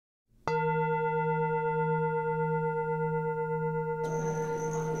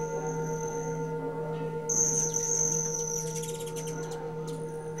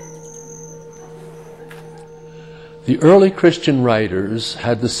The early Christian writers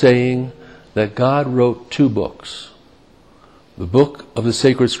had the saying that God wrote two books, the book of the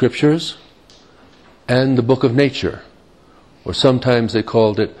sacred scriptures and the book of nature, or sometimes they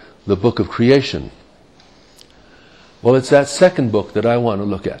called it the book of creation. Well, it's that second book that I want to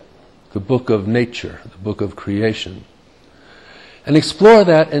look at, the book of nature, the book of creation, and explore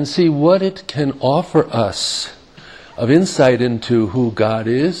that and see what it can offer us of insight into who God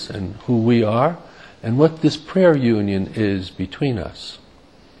is and who we are, and what this prayer union is between us.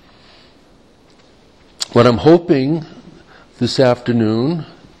 What I'm hoping this afternoon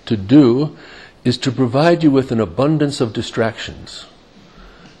to do is to provide you with an abundance of distractions,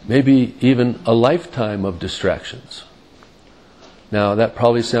 maybe even a lifetime of distractions. Now, that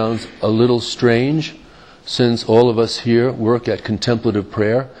probably sounds a little strange, since all of us here work at contemplative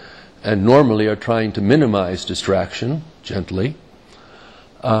prayer and normally are trying to minimize distraction gently.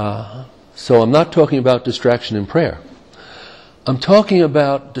 So I'm not talking about distraction in prayer. I'm talking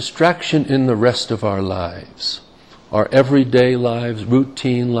about distraction in the rest of our lives, our everyday lives,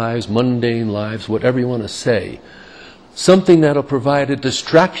 routine lives, mundane lives, whatever you want to say. Something that'll provide a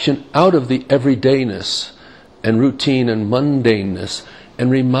distraction out of the everydayness and routine and mundaneness and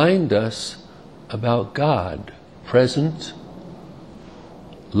remind us about God, present,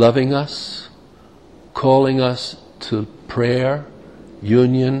 loving us, calling us to prayer,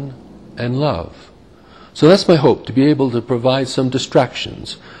 union, and love. So that's my hope, to be able to provide some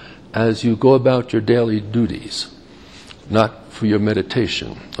distractions as you go about your daily duties, not for your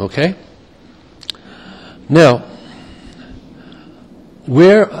meditation, okay? Now,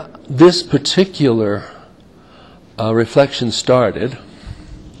 where this particular reflection started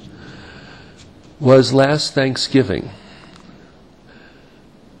was last Thanksgiving.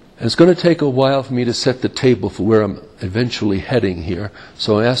 And it's going to take a while for me to set the table for where I'm eventually heading here,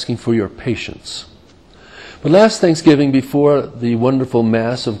 so I'm asking for your patience. But last Thanksgiving, before the wonderful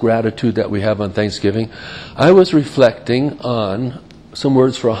Mass of gratitude that we have on Thanksgiving, I was reflecting on some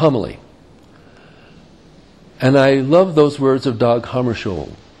words for a homily. And I love those words of Dag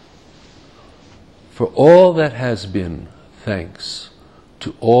Hammarskjöld. For all that has been, thanks.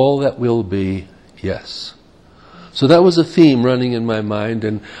 To all that will be, yes. So that was a theme running in my mind,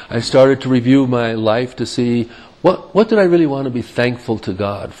 and I started to review my life to see what did I really want to be thankful to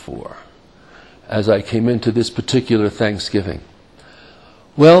God for as I came into this particular Thanksgiving.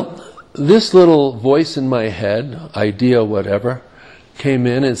 Well, this little voice in my head, idea, whatever, came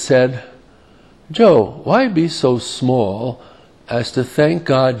in and said, Joe, why be so small as to thank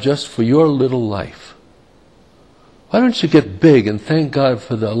God just for your little life? Why don't you get big and thank God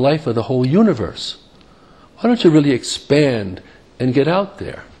for the life of the whole universe? Why don't you really expand and get out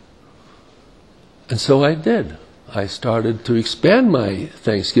there? And so I did. I started to expand my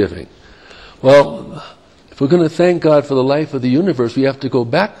Thanksgiving. Well, if we're going to thank God for the life of the universe, we have to go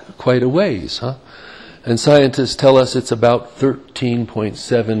back quite a ways, huh? And scientists tell us it's about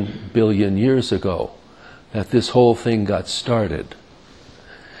 13.7 billion years ago that this whole thing got started.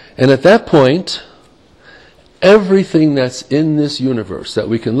 And at that point, everything that's in this universe that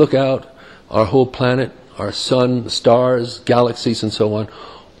we can look out, our whole planet, our sun, the stars, galaxies, and so on,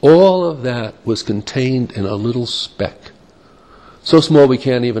 all of that was contained in a little speck. So small we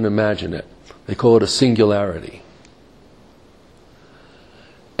can't even imagine it. They call it a singularity.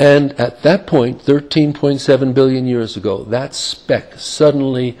 And at that point, 13.7 billion years ago, that speck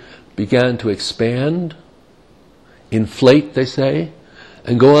suddenly began to expand, inflate, they say,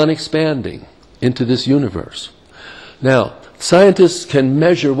 and go on expanding into this universe. Now, scientists can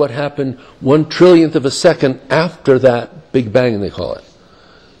measure what happened 1/trillionth of a second after that Big Bang, they call it.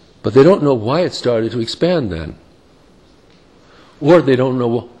 But they don't know why it started to expand then. Or they don't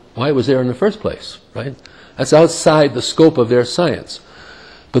know why it was there in the first place, right? That's outside the scope of their science.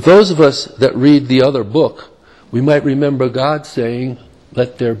 But those of us that read the other book, we might remember God saying,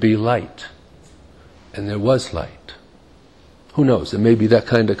 let there be light. And there was light. Who knows? There may be that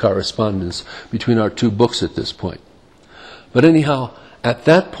kind of correspondence between our two books at this point. But anyhow, at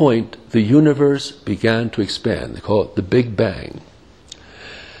that point, the universe began to expand. They call it the Big Bang.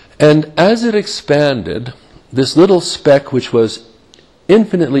 And as it expanded, this little speck, which was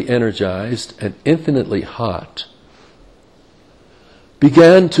infinitely energized and infinitely hot,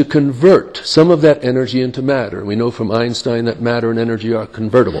 began to convert some of that energy into matter. We know from Einstein that matter and energy are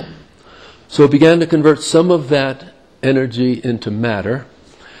convertible. So it began to convert some of that energy into matter,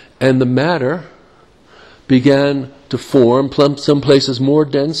 and the matter began to form, some places more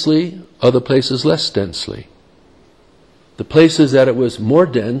densely, other places less densely. The places that it was more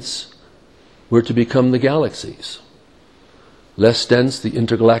dense were to become the galaxies. Less dense, the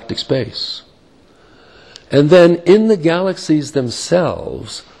intergalactic space. And then in the galaxies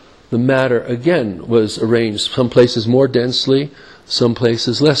themselves, the matter again was arranged, some places more densely, some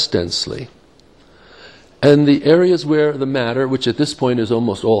places less densely. And the areas where the matter, which at this point is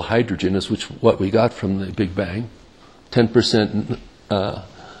almost all hydrogen, is what we got from the Big Bang, 10%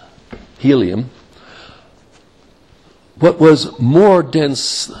 helium, what was more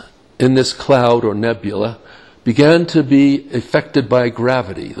dense in this cloud or nebula began to be affected by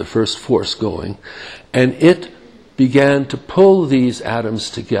gravity, the first force going, and it began to pull these atoms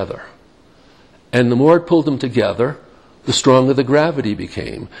together. And the more it pulled them together, the stronger the gravity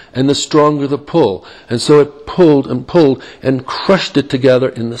became, and the stronger the pull. And so it pulled and crushed it together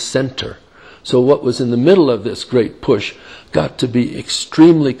in the center. So what was in the middle of this great push got to be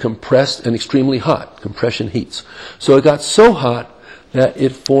extremely compressed and extremely hot. Compression heats. So it got so hot that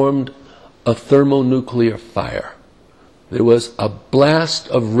it formed a thermonuclear fire. There was a blast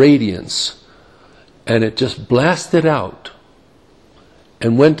of radiance, and it just blasted out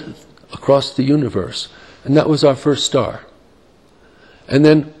and went across the universe. And that was our first star. And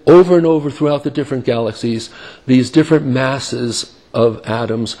then over and over throughout the different galaxies, these different masses of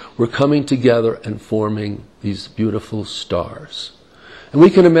atoms were coming together and forming these beautiful stars. And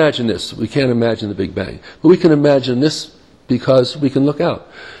we can imagine this. We can't imagine the Big Bang. But we can imagine this because we can look out.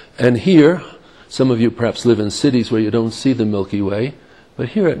 And here, some of you perhaps live in cities where you don't see the Milky Way. But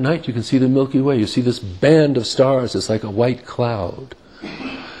here at night you can see the Milky Way. You see this band of stars. It's like a white cloud.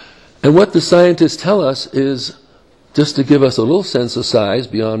 And what the scientists tell us is, just to give us a little sense of size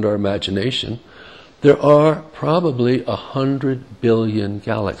beyond our imagination, there are probably 100 billion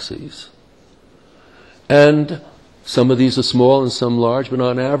galaxies. And some of these are small and some large, but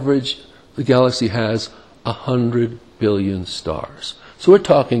on average, the galaxy has 100 billion stars. So we're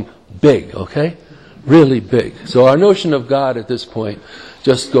talking big, okay? Really big. So our notion of God at this point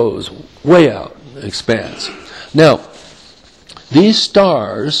just goes way out and expands. Now, these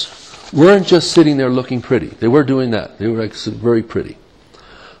stars weren't just sitting there looking pretty. They were doing that. They were very pretty.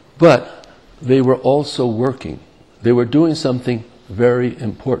 But they were also working. They were doing something very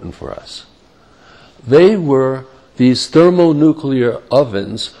important for us. They were these thermonuclear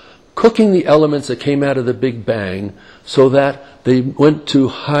ovens cooking the elements that came out of the Big Bang so that they went to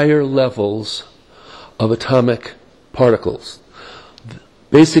higher levels of atomic particles.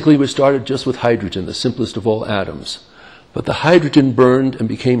 Basically, we started just with hydrogen, the simplest of all atoms. But the hydrogen burned and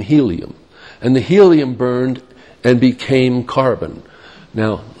became helium. And the helium burned and became carbon.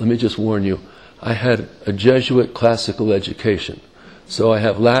 Now, let me just warn you, I had a Jesuit classical education. So I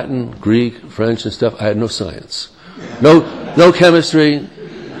have Latin, Greek, French and stuff. I had no science. No chemistry,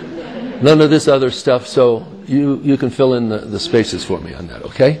 none of this other stuff. So you can fill in the spaces for me on that,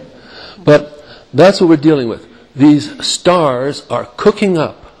 okay? But that's what we're dealing with. These stars are cooking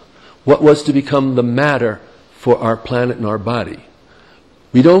up what was to become the matter for our planet and our body.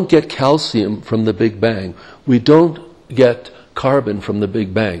 We don't get calcium from the Big Bang. We don't get carbon from the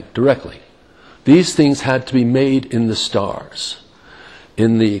Big Bang directly. These things had to be made in the stars,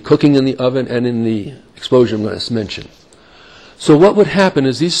 in the cooking in the oven and in the explosion I'm going to mention. So what would happen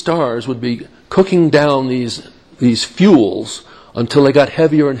is these stars would be cooking down these fuels until they got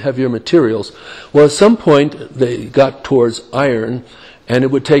heavier and heavier materials. Well, at some point they got towards iron, and it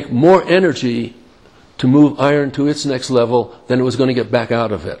would take more energy to move iron to its next level than it was going to get back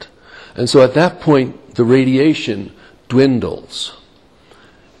out of it. And so at that point, the radiation dwindles.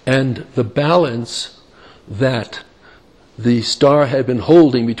 And the balance that the star had been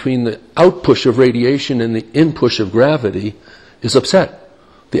holding between the outpush of radiation and the inpush of gravity is upset.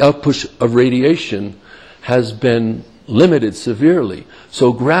 The outpush of radiation has been limited severely.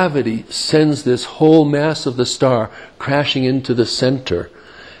 So gravity sends this whole mass of the star crashing into the center.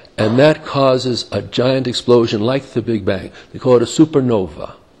 And that causes a giant explosion like the Big Bang. They call it a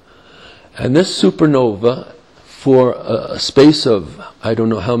supernova. And this supernova, for a space of I don't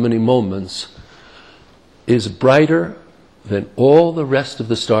know how many moments, is brighter than all the rest of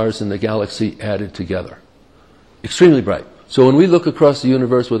the stars in the galaxy added together. Extremely bright. So when we look across the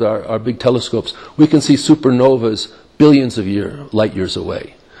universe with our big telescopes, we can see supernovas billions of light years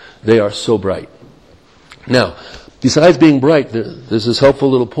away. They are so bright. Now, besides being bright, there's this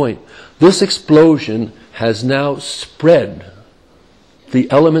helpful little point. This explosion has now spread the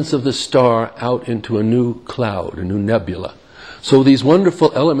elements of the star out into a new cloud, a new nebula. So these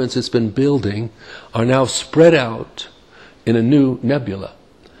wonderful elements it's been building are now spread out in a new nebula.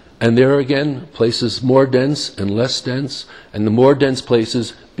 And there are again places more dense and less dense, and the more dense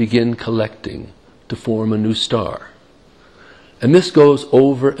places begin collecting to form a new star. And this goes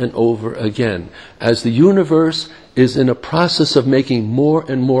over and over again as the universe is in a process of making more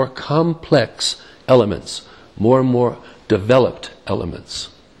and more complex elements, more and more developed elements.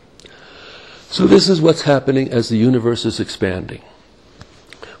 So this is what's happening as the universe is expanding.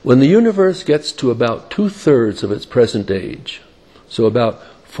 When the universe gets to about 2/3 of its present age, so about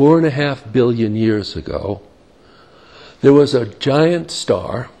 4.5 billion years ago, there was a giant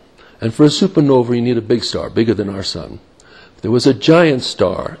star, and for a supernova you need a big star, bigger than our sun. There was a giant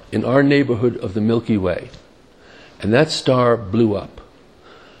star in our neighborhood of the Milky Way, and that star blew up,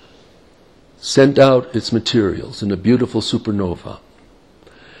 sent out its materials in a beautiful supernova.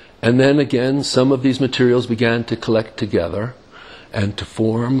 And then again, some of these materials began to collect together and to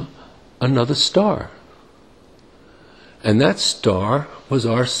form another star. And that star was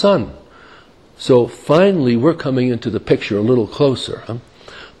our sun. So finally, we're coming into the picture a little closer.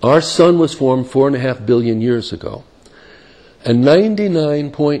 Our sun was formed 4.5 billion years ago. And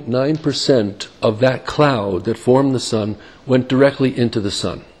 99.9% of that cloud that formed the sun went directly into the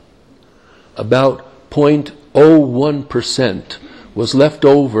sun. About 0.01% was left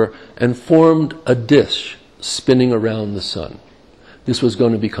over and formed a dish spinning around the sun. This was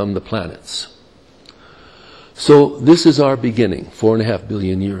going to become the planets. So this is our beginning, 4.5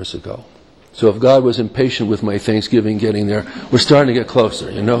 billion years ago. So if God was impatient with my Thanksgiving getting there, we're starting to get closer,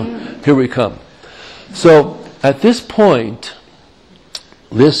 you know. Here we come. So at this point,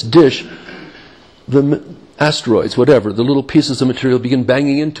 this dish, the asteroids, whatever, the little pieces of material begin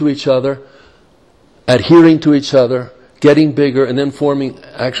banging into each other, adhering to each other, getting bigger, and then forming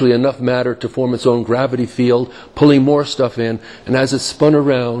actually enough matter to form its own gravity field, pulling more stuff in, and as it spun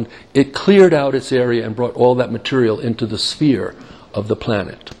around, it cleared out its area and brought all that material into the sphere of the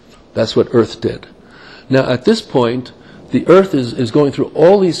planet. That's what Earth did. Now at this point, the Earth is going through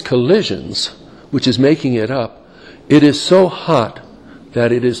all these collisions, which is making it up. It is so hot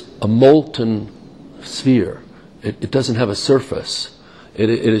that it is a molten sphere. It doesn't have a surface. It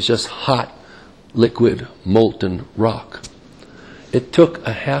is just hot, liquid, molten rock. It took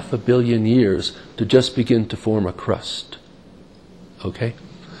 500 million years to just begin to form a crust. Okay?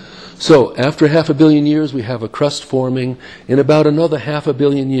 So after 500 million years, we have a crust forming. In about another 500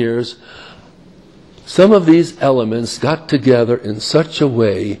 million years, some of these elements got together in such a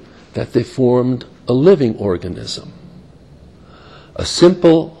way that they formed a living organism. A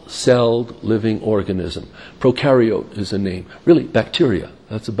simple-celled living organism. Prokaryote is the name. Really, bacteria.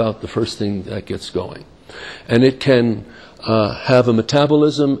 That's about the first thing that gets going. And it can have a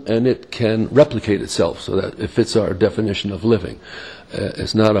metabolism, and it can replicate itself, so that it fits our definition of living.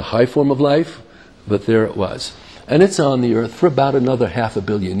 It's not a high form of life, but there it was. And it's on the Earth for about another 500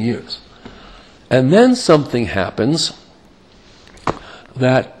 million years. And then something happens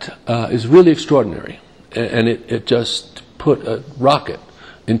that is really extraordinary. And it just put a rocket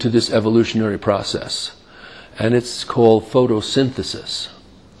into this evolutionary process. And it's called photosynthesis.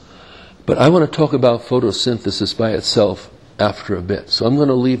 But I want to talk about photosynthesis by itself after a bit. So I'm going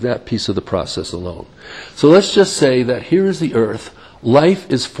to leave that piece of the process alone. So let's just say that here is the Earth.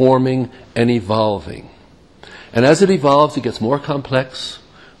 Life is forming and evolving. And as it evolves, it gets more complex,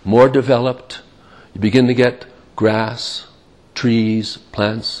 more developed. You begin to get grass, trees,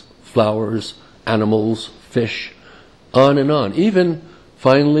 plants, flowers, animals, fish, on and on. Even,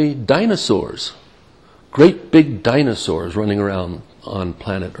 finally, dinosaurs. Great big dinosaurs running around on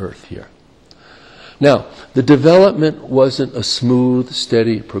planet Earth here. Now, the development wasn't a smooth,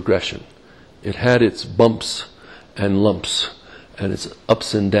 steady progression. It had its bumps and lumps and its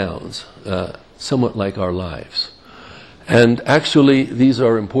ups and downs, somewhat like our lives. And actually, these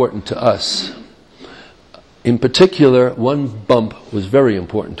are important to us. In particular, one bump was very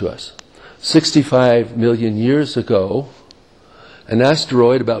important to us. 65 million years ago, an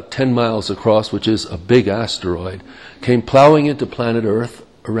asteroid about 10 miles across, which is a big asteroid, came plowing into planet Earth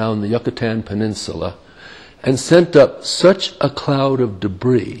around the Yucatan Peninsula and sent up such a cloud of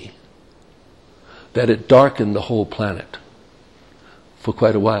debris that it darkened the whole planet for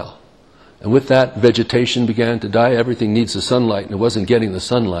quite a while. And with that, vegetation began to die. Everything needs the sunlight, and it wasn't getting the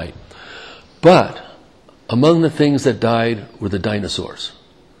sunlight. But among the things that died were the dinosaurs.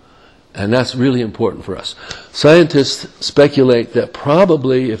 And that's really important for us. Scientists speculate that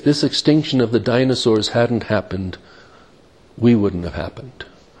probably if this extinction of the dinosaurs hadn't happened, we wouldn't have happened.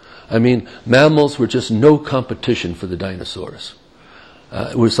 I mean, mammals were just no competition for the dinosaurs.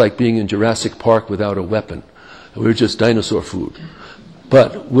 It was like being in Jurassic Park without a weapon. We were just dinosaur food.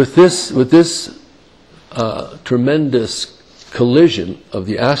 But with this tremendous collision of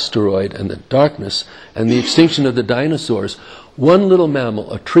the asteroid and the darkness and the extinction of the dinosaurs, one little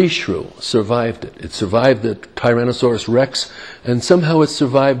mammal, a tree shrew, survived it. It survived the Tyrannosaurus rex, and somehow it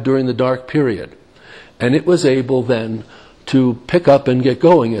survived during the dark period. And it was able then to pick up and get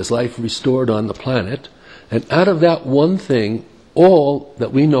going as life restored on the planet. And out of that one thing, all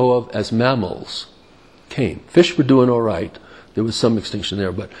that we know of as mammals came. Fish were doing all right. There was some extinction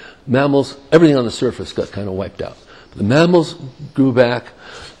there, but mammals, everything on the surface got kind of wiped out. The mammals grew back,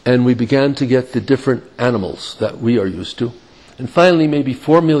 and we began to get the different animals that we are used to. And finally, maybe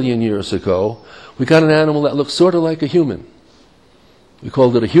 4 million years ago, we got an animal that looked sort of like a human. We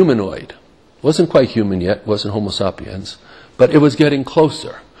called it a humanoid. It wasn't quite human yet, wasn't Homo sapiens, but it was getting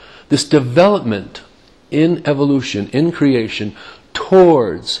closer. This development in evolution, in creation,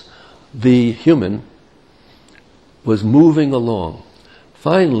 towards the human was moving along.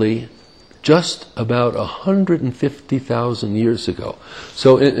 Finally, just about 150,000 years ago.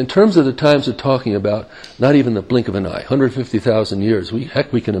 So in terms of the times we're talking about, not even the blink of an eye, 150,000 years, we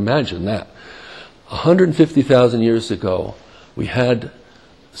can imagine that. 150,000 years ago, we had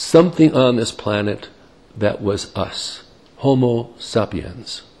something on this planet that was us, Homo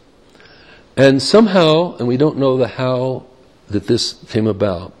sapiens. And somehow, and we don't know the how that this came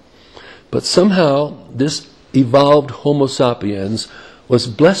about, but somehow this evolved Homo sapiens was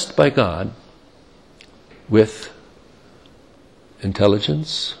blessed by God with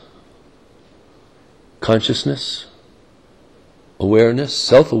intelligence, consciousness, awareness,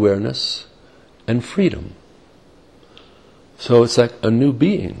 self-awareness, and freedom. So it's like a new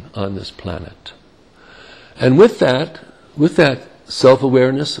being on this planet. And with that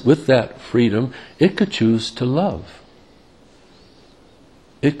self-awareness, with that freedom, it could choose to love.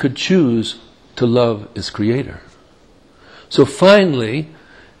 It could choose to love its creator. So finally,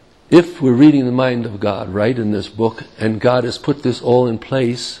 if we're reading the mind of God, right, in this book, and God has put this all in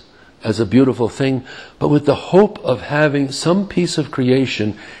place as a beautiful thing, but with the hope of having some piece of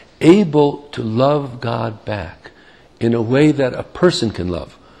creation able to love God back in a way that a person can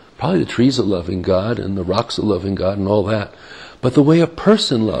love. Probably the trees are loving God, and the rocks are loving God, and all that. But the way a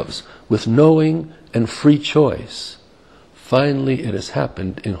person loves, with knowing and free choice, finally it has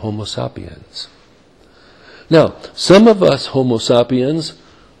happened in Homo sapiens. Now, some of us Homo sapiens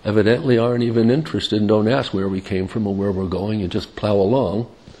evidently aren't even interested and don't ask where we came from or where we're going and just plow along.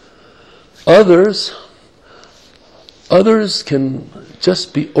 Others can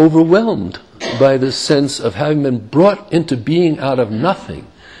just be overwhelmed by this sense of having been brought into being out of nothing.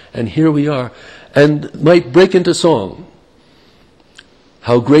 And here we are, and might break into song.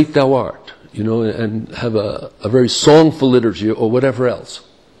 How great thou art, and have a very songful liturgy or whatever else.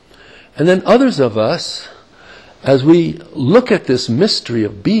 And then others of us, as we look at this mystery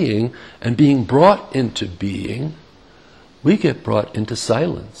of being and being brought into being, we get brought into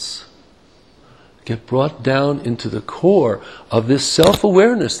silence. Get brought down into the core of this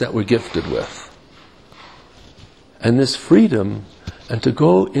self-awareness that we're gifted with. And this freedom, and to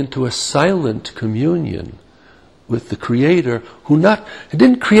go into a silent communion with the Creator, who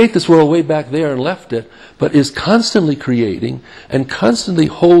didn't create this world way back there and left it, but is constantly creating and constantly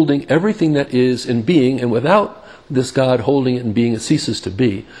holding everything that is in being, and without this God holding it in being, it ceases to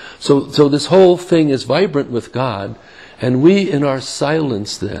be. So this whole thing is vibrant with God, and we in our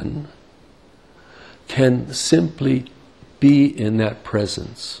silence then can simply be in that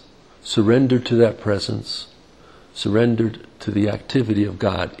presence, surrendered to that presence, surrendered to the activity of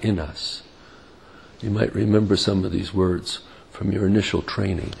God in us. You might remember some of these words from your initial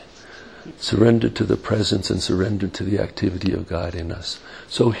training. Surrendered to the presence and surrendered to the activity of God in us.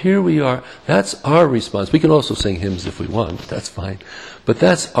 So here we are. That's our response. We can also sing hymns if we want. That's fine. But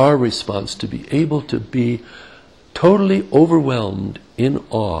that's our response, to be able to be totally overwhelmed in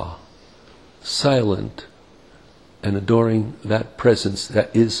awe, silent, and adoring that presence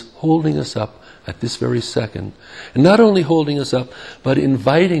that is holding us up at this very second. And not only holding us up, but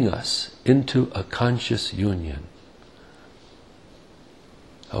inviting us into a conscious union.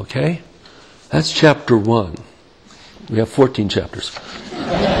 Okay? That's chapter 1. We have 14 chapters.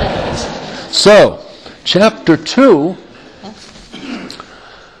 So, chapter 2,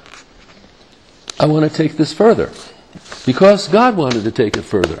 I want to take this further, because God wanted to take it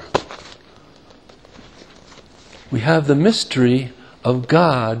further. We have the mystery of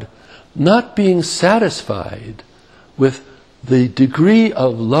God not being satisfied with the degree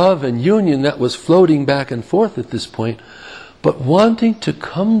of love and union that was floating back and forth at this point, but wanting to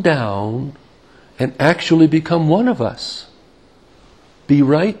come down and actually become one of us. Be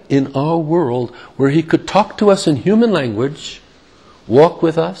right in our world, where he could talk to us in human language, walk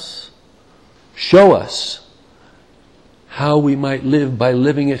with us, show us how we might live by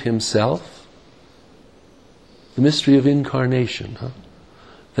living it himself. The mystery of incarnation,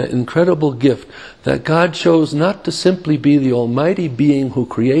 that incredible gift that God chose not to simply be the almighty being who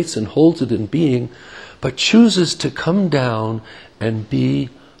creates and holds it in being, but chooses to come down and be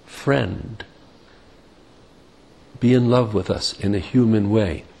friend. Be in love with us in a human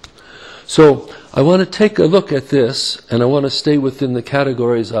way. So I want to take a look at this, and I want to stay within the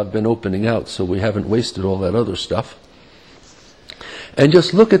categories I've been opening out so we haven't wasted all that other stuff. And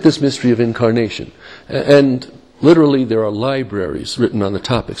just look at this mystery of incarnation. And literally there are libraries written on the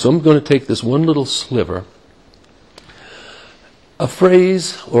topic. So I'm going to take this one little sliver. A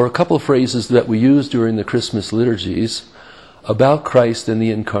phrase or a couple of phrases that we use during the Christmas liturgies about Christ and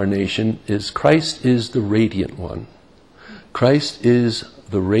the incarnation is Christ is the radiant one. Christ is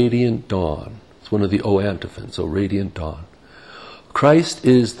the radiant dawn. It's one of the O antiphons, O radiant dawn. Christ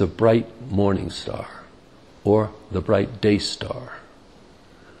is the bright morning star, or the bright day star.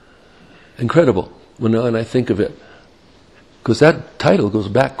 Incredible when I think of it, because that title goes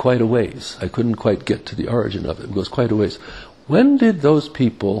back quite a ways. I couldn't quite get to the origin of it. It goes quite a ways. When did those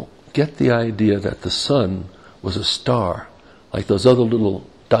people get the idea that the sun was a star, like those other little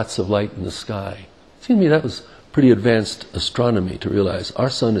dots of light in the sky? It seemed to me that was pretty advanced astronomy to realize our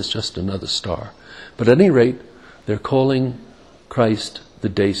sun is just another star. But at any rate, they're calling Christ the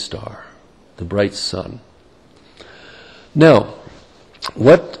day star, the bright sun. Now,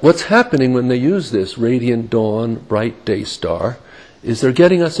 what's happening when they use this radiant dawn, bright day star, is they're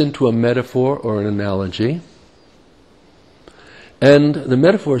getting us into a metaphor or an analogy. And the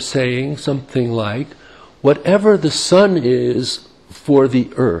metaphor is saying something like, whatever the sun is for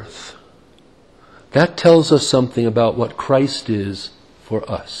the earth, that tells us something about what Christ is for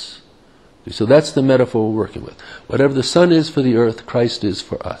us. So that's the metaphor we're working with. Whatever the sun is for the earth, Christ is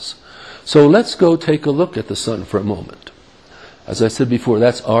for us. So let's go take a look at the sun for a moment. As I said before,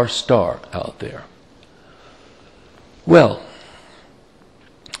 that's our star out there. Well,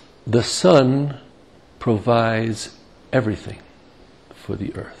 the sun provides everything for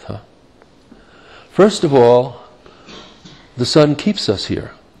the earth, huh? First of all, the sun keeps us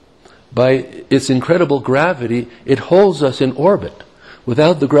here. By its incredible gravity, it holds us in orbit.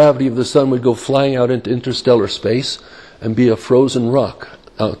 Without the gravity of the sun, we'd go flying out into interstellar space and be a frozen rock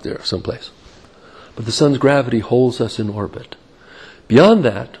out there someplace. But the sun's gravity holds us in orbit. Beyond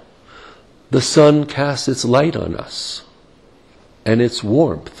that, the sun casts its light on us and its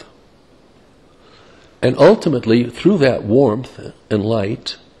warmth. And ultimately, through that warmth and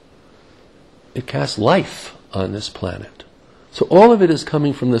light, it casts life on this planet. So all of it is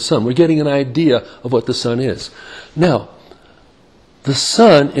coming from the sun. We're getting an idea of what the sun is. Now, the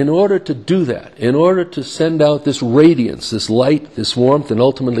sun, in order to do that, in order to send out this radiance, this light, this warmth, and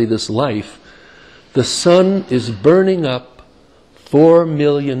ultimately this life, the sun is burning up 4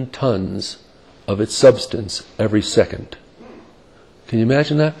 million tons of its substance every second. Can you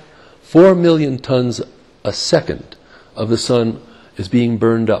imagine that? 4 million tons a second of the sun is being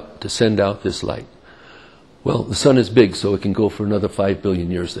burned up to send out this light. Well, the sun is big, so it can go for another 5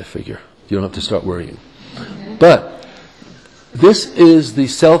 billion years, they figure. You don't have to start worrying. But this is the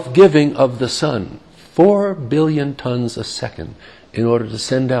self-giving of the sun. 4 billion tons a second in order to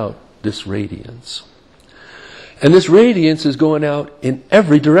send out this radiance. And this radiance is going out in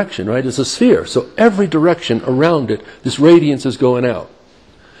every direction, right? It's a sphere, so every direction around it, this radiance is going out.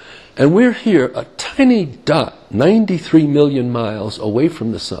 And we're here, a tiny dot, 93 million miles away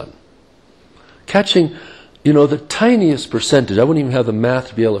from the sun, catching, the tiniest percentage. I wouldn't even have the math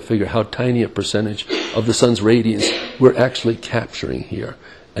to be able to figure how tiny a percentage of the sun's radiance we're actually capturing here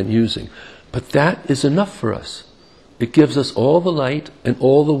and using. But that is enough for us. It gives us all the light and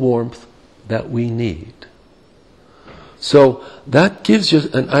all the warmth that we need. So that gives you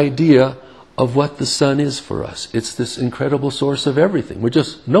an idea of what the sun is for us. It's this incredible source of everything. We're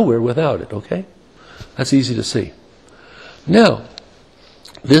just nowhere without it, okay? That's easy to see. Now,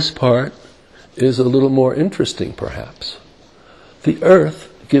 this part is a little more interesting, perhaps. The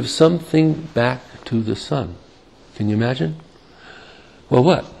earth gives something back to the sun. Can you imagine? Well,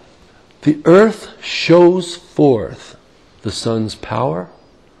 what? The earth shows forth the sun's power,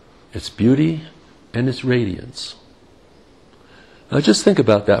 its beauty, and its radiance. Now just think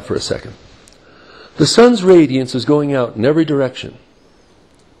about that for a second. The sun's radiance is going out in every direction.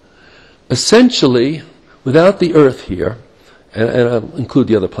 Essentially, without the earth here, and I'll include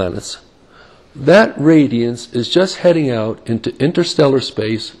the other planets, that radiance is just heading out into interstellar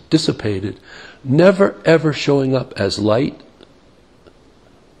space, dissipated, never ever showing up as light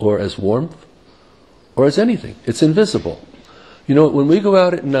or as warmth or as anything. It's invisible. When we go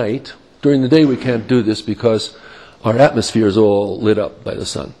out at night, during the day we can't do this because our atmosphere is all lit up by the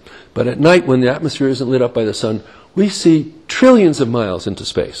sun. But at night, when the atmosphere isn't lit up by the sun, we see trillions of miles into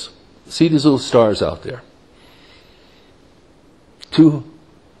space. See these little stars out there.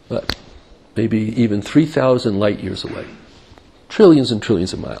 maybe even 3,000 light years away. Trillions and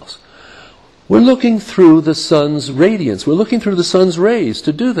trillions of miles. We're looking through the sun's radiance. We're looking through the sun's rays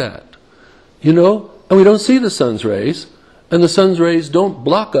to do that. You know? And we don't see the sun's rays. And the sun's rays don't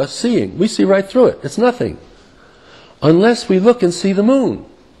block us seeing. We see right through it. It's nothing. Unless we look and see the moon.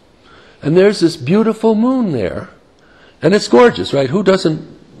 And there's this beautiful moon there. And it's gorgeous, right? Who doesn't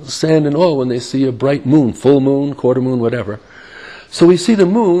stand in awe when they see a bright moon, full moon, quarter moon, whatever? So we see the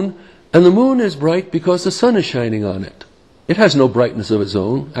moon, and the moon is bright because the sun is shining on it. It has no brightness of its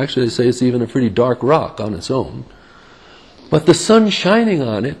own. Actually, they say it's even a pretty dark rock on its own. But the sun shining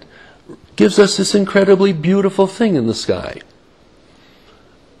on it gives us this incredibly beautiful thing in the sky.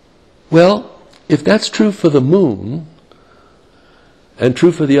 Well, if that's true for the moon, and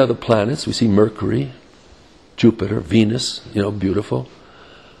true for the other planets, we see Mercury, Jupiter, Venus, you know, beautiful.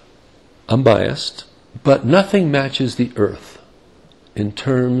 I'm biased, but nothing matches the Earth in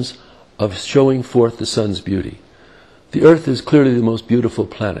terms of showing forth the sun's beauty. The Earth is clearly the most beautiful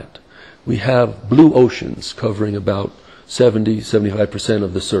planet. We have blue oceans covering about 70-75%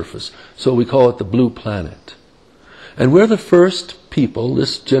 of the surface. So we call it the blue planet. And we're the first people,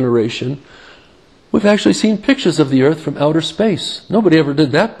 this generation, we've actually seen pictures of the Earth from outer space. Nobody ever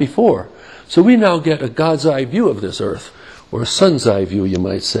did that before. So we now get a God's eye view of this Earth, or a sun's eye view, you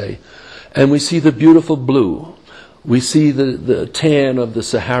might say. And we see the beautiful blue. We see the tan of the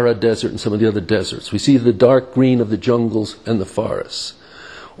Sahara Desert and some of the other deserts. We see the dark green of the jungles and the forests,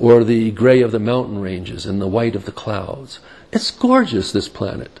 or the gray of the mountain ranges and the white of the clouds. It's gorgeous, this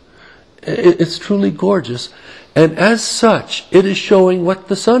planet. It's truly gorgeous. And as such, it is showing what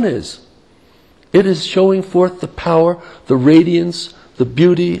the sun is. It is showing forth the power, the radiance, the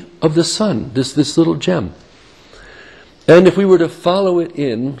beauty of the sun, this little gem. And if we were to follow it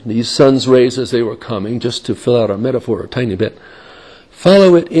in, these sun's rays as they were coming, just to fill out our metaphor a tiny bit,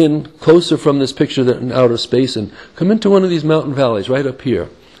 follow it in closer from this picture than in outer space and come into one of these mountain valleys right up here,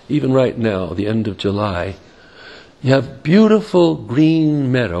 even right now, the end of July. You have beautiful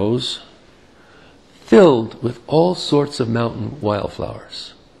green meadows filled with all sorts of mountain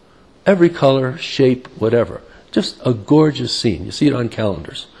wildflowers. Every color, shape, whatever. Just a gorgeous scene. You see it on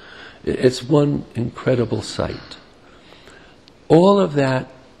calendars. It's one incredible sight. All of that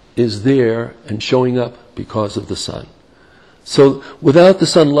is there and showing up because of the sun. So without the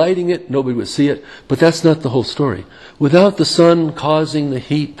sun lighting it, nobody would see it. But that's not the whole story. Without the sun causing the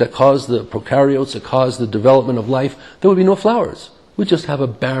heat that caused the prokaryotes, that caused the development of life, there would be no flowers. We'd just have a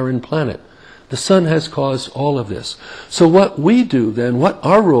barren planet. The sun has caused all of this. So what we do then, what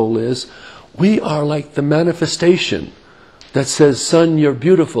our role is, we are like the manifestation that says, sun, you're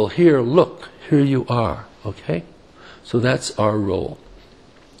beautiful. Here, look, here you are. Okay? So that's our role.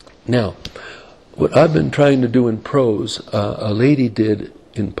 Now, what I've been trying to do in prose, a lady did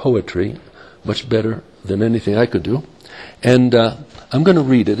in poetry, much better than anything I could do. And I'm going to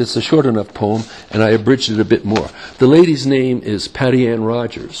read it. It's a short enough poem, and I abridged it a bit more. The lady's name is Patty Ann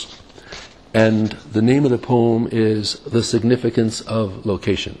Rogers, and the name of the poem is The Significance of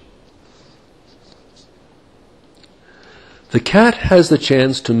Location. The cat has the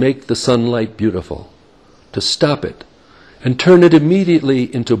chance to make the sunlight beautiful, to stop it, and turn it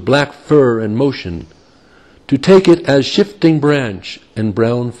immediately into black fur and motion, to take it as shifting branch and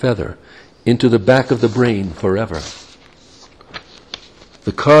brown feather into the back of the brain forever.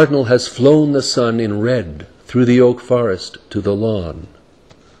 The cardinal has flown the sun in red through the oak forest to the lawn.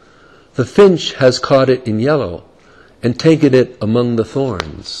 The finch has caught it in yellow and taken it among the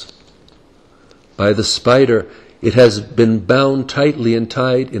thorns. By the spider it has been bound tightly and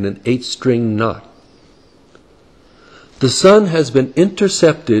tied in an 8-string knot. The sun has been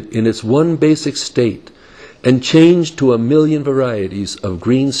intercepted in its one basic state and changed to a million varieties of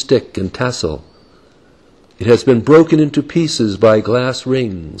green stick and tassel. It has been broken into pieces by glass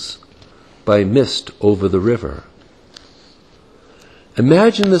rings, by mist over the river.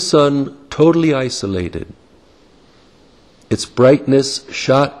 Imagine the sun totally isolated, its brightness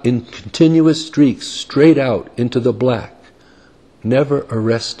shot in continuous streaks straight out into the black, never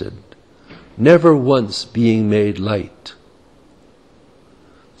arrested, never once being made light.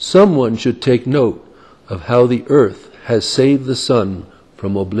 Someone should take note of how the earth has saved the sun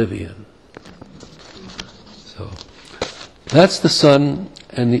from oblivion. So that's the sun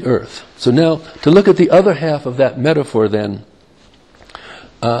and the earth. So now to look at the other half of that metaphor then,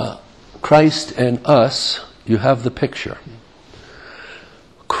 Christ and us, you have the picture.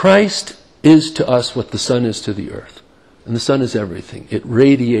 Christ is to us what the sun is to the earth. And the sun is everything. It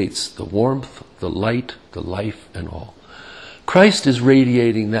radiates the warmth, the light, the life, and all. Christ is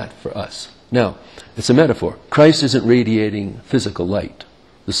radiating that for us. Now, it's a metaphor. Christ isn't radiating physical light.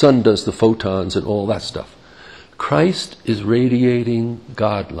 The sun does the photons and all that stuff. Christ is radiating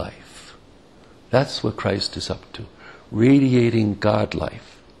God life. That's what Christ is up to. Radiating God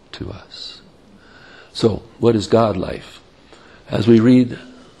life to us. So, what is God life? As we read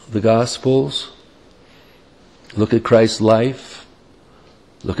the Gospels, look at Christ's life,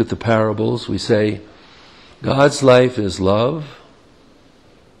 look at the parables, we say, God's life is love,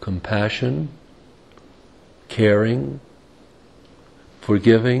 compassion, caring,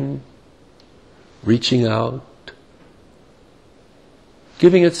 forgiving, reaching out,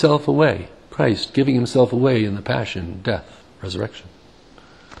 giving itself away. Christ giving himself away in the passion, death, resurrection.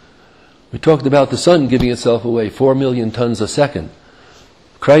 We talked about the sun giving itself away, 4 million tons a second.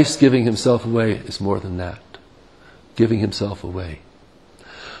 Christ giving himself away is more than that. Giving himself away.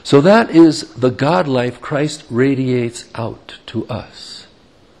 So that is the God life Christ radiates out to us.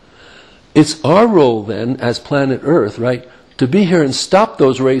 It's our role then, as planet Earth, right, to be here and stop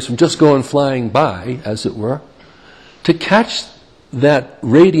those rays from just going flying by, as it were, to catch that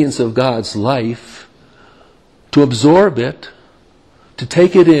radiance of God's life, to absorb it, to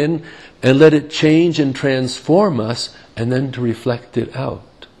take it in and let it change and transform us, and then to reflect it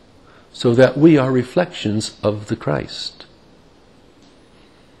out, so that we are reflections of the Christ.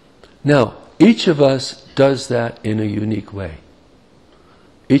 Now, each of us does that in a unique way.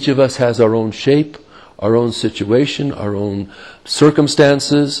 Each of us has our own shape, our own situation, our own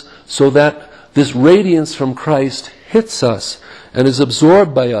circumstances, so that this radiance from Christ hits us and is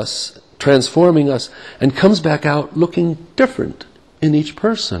absorbed by us, transforming us, and comes back out looking different in each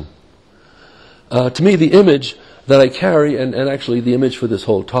person. To me, the image that I carry, and actually the image for this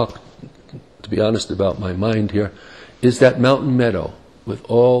whole talk, to be honest about my mind here, is that mountain meadow with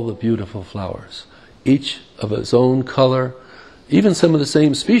all the beautiful flowers, each of its own color, even some of the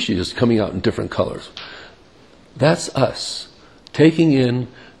same species coming out in different colors. That's us, taking in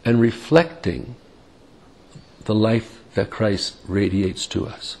and reflecting the life that Christ radiates to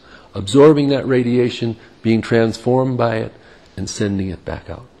us, absorbing that radiation, being transformed by it, and sending it back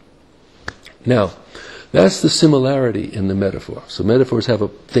out. Now, that's the similarity in the metaphor. So metaphors have a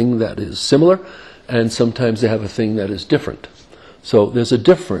thing that is similar, and sometimes they have a thing that is different. So there's a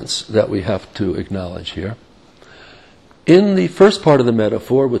difference that we have to acknowledge here. In the first part of the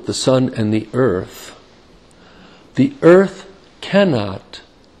metaphor, with the sun and the earth cannot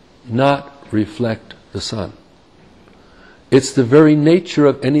not reflect the sun. It's the very nature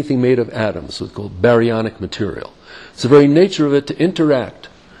of anything made of atoms, what's called baryonic material. It's the very nature of it to interact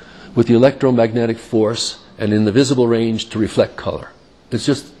with the electromagnetic force and in the visible range to reflect color. It's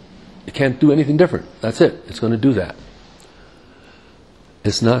just, it can't do anything different. That's it. It's going to do that.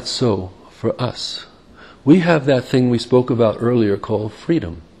 It's not so for us. We have that thing we spoke about earlier called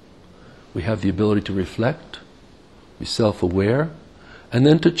freedom. We have the ability to reflect, be self-aware, and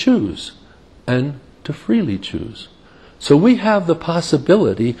then to choose, and to freely choose. So we have the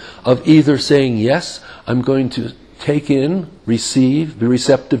possibility of either saying, yes, I'm going to take in, receive, be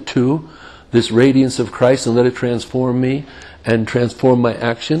receptive to this radiance of Christ and let it transform me and transform my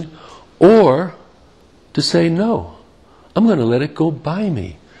action, or to say, no, I'm going to let it go by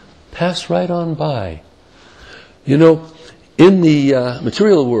me, pass right on by. You know, in the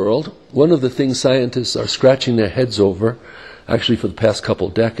material world, one of the things scientists are scratching their heads over, actually for the past couple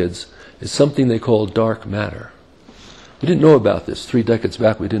decades, is something they call dark matter. We didn't know about this. 3 decades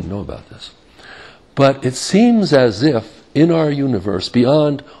back, we didn't know about this. But it seems as if in our universe,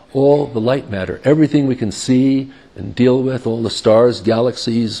 beyond all the light matter, everything we can see and deal with, all the stars,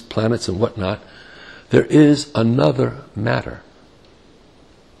 galaxies, planets, and whatnot, there is another matter.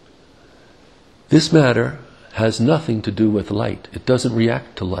 This matter has nothing to do with light. It doesn't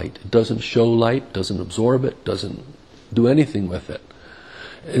react to light. It doesn't show light, doesn't absorb it, doesn't do anything with it.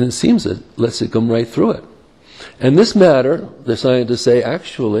 And it seems it lets it come right through it. And this matter, the scientists say,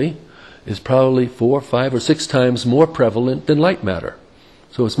 actually is probably 4, 5, or 6 times more prevalent than light matter.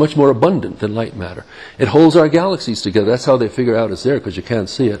 So it's much more abundant than light matter. It holds our galaxies together. That's how they figure out it's there, because you can't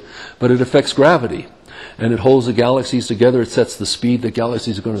see it. But it affects gravity. And it holds the galaxies together. It sets the speed that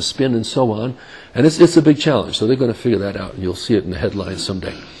galaxies are going to spin and so on. And it's a big challenge. So they're going to figure that out. And you'll see it in the headlines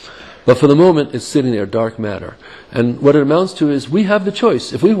someday. But for the moment, it's sitting there, dark matter. And what it amounts to is we have the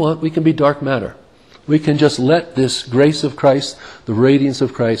choice. If we want, we can be dark matter. We can just let this grace of Christ, the radiance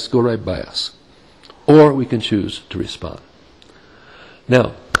of Christ, go right by us. Or we can choose to respond.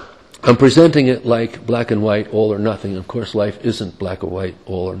 Now, I'm presenting it like black and white, all or nothing. Of course, life isn't black or white,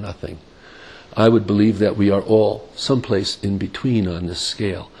 all or nothing. I would believe that we are all someplace in between on this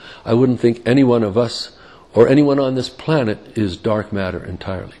scale. I wouldn't think any one of us or anyone on this planet is dark matter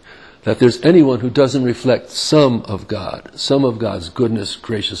entirely. that there's anyone who doesn't reflect some of God, some of God's goodness,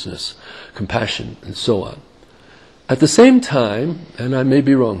 graciousness, compassion, and so on. At the same time, and I may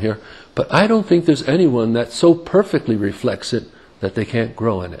be wrong here, but I don't think there's anyone that so perfectly reflects it that they can't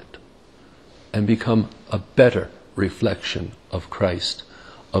grow in it and become a better reflection of Christ,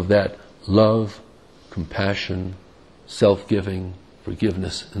 of that love, compassion, self-giving,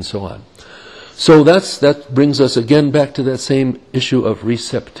 forgiveness, and so on. So that brings us again back to that same issue of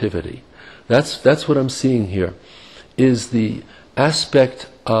receptivity. That's what I'm seeing here, is the aspect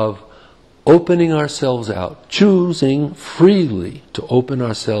of opening ourselves out, choosing freely to open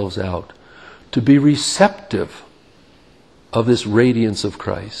ourselves out, to be receptive of this radiance of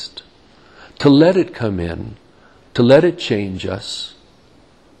Christ, to let it come in, to let it change us,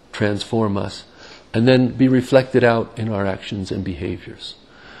 transform us, and then be reflected out in our actions and behaviors.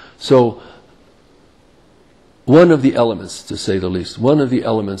 So, one of the elements, to say the least, one of the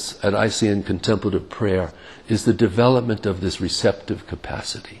elements that I see in contemplative prayer is the development of this receptive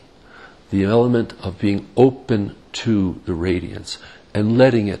capacity. The element of being open to the radiance and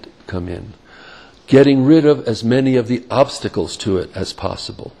letting it come in. Getting rid of as many of the obstacles to it as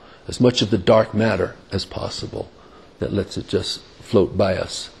possible. As much of the dark matter as possible that lets it just float by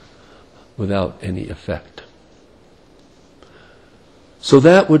us without any effect. So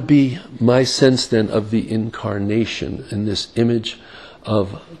that would be my sense then of the incarnation in this image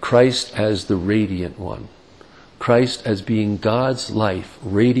of Christ as the radiant one. Christ as being God's life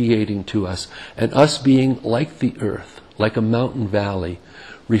radiating to us, and us being like the earth, like a mountain valley,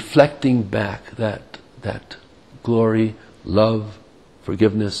 reflecting back that glory, love,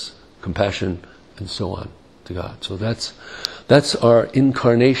 forgiveness, compassion, and so on to God. So that's our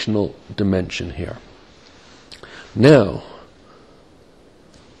incarnational dimension here. Now,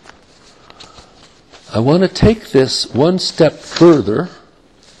 I want to take this one step further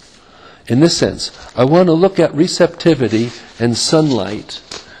in this sense. I want to look at receptivity and sunlight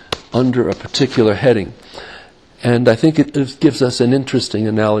under a particular heading. And I think it gives us an interesting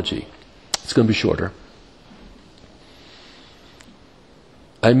analogy. It's going to be shorter.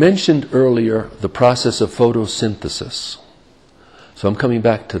 I mentioned earlier the process of photosynthesis. So I'm coming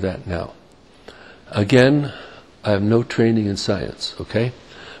back to that now. Again, I have no training in science, okay?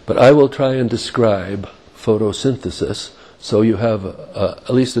 But I will try and describe photosynthesis so you have at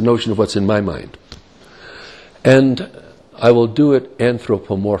least a notion of what's in my mind. And I will do it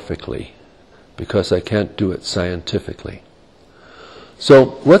anthropomorphically because I can't do it scientifically.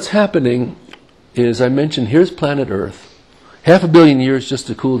 So what's happening is, I mentioned, here's planet Earth. 500 million years just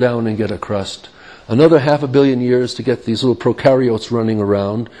to cool down and get a crust. Another 500 million years to get these little prokaryotes running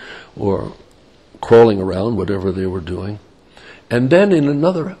around or crawling around, whatever they were doing. And then in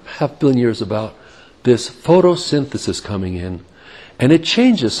another 500 million years about, this photosynthesis coming in, and it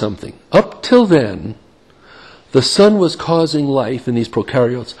changes something. Up till then, the sun was causing life in these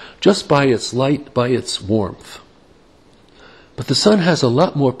prokaryotes just by its light, by its warmth. But the sun has a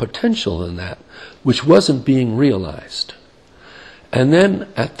lot more potential than that, which wasn't being realized. And then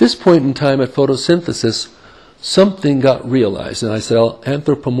at this point in time at photosynthesis, something got realized. And I said,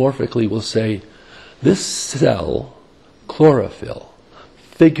 anthropomorphically we'll say, this cell, chlorophyll,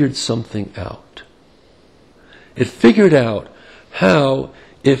 figured something out. It figured out how,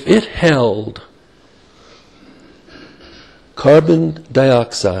 if it held carbon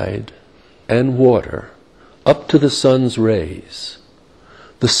dioxide and water up to the sun's rays,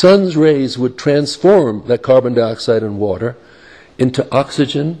 the sun's rays would transform that carbon dioxide and water into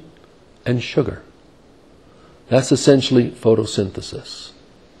oxygen and sugar. That's essentially photosynthesis.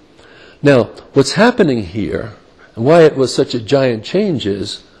 Now, what's happening here, and why it was such a giant change,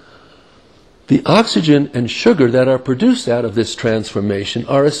 is the oxygen and sugar that are produced out of this transformation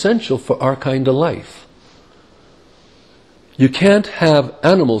are essential for our kind of life. You can't have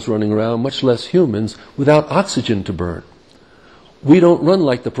animals running around, much less humans, without oxygen to burn. We don't run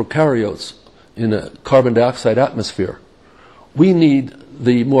like the prokaryotes in a carbon dioxide atmosphere. We need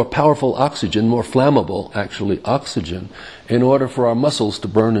the more powerful oxygen, more flammable, actually, oxygen, in order for our muscles to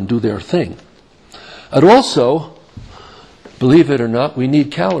burn and do their thing. And also, believe it or not, we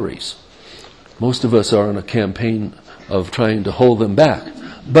need calories. Most of us are on a campaign of trying to hold them back.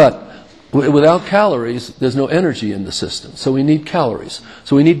 But without calories, there's no energy in the system. So we need calories.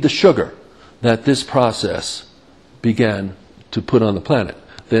 So we need the sugar that this process began to put on the planet.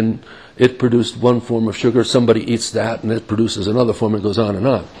 Then it produced one form of sugar, somebody eats that, and it produces another form, and it goes on and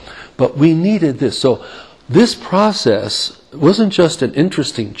on. But we needed this. So this process wasn't just an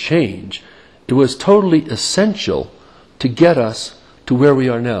interesting change. It was totally essential to get us to where we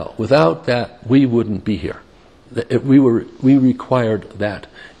are now. Without that, we wouldn't be here. We required that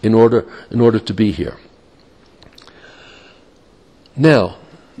in order to be here. Now,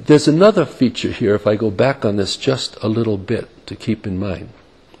 there's another feature here, if I go back on this just a little bit to keep in mind.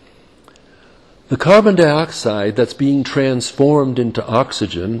 The carbon dioxide that's being transformed into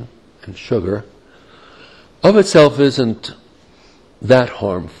oxygen and sugar of itself isn't that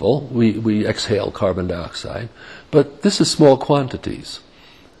harmful. We exhale carbon dioxide, but this is small quantities.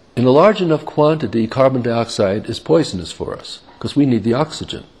 In a large enough quantity, carbon dioxide is poisonous for us because we need the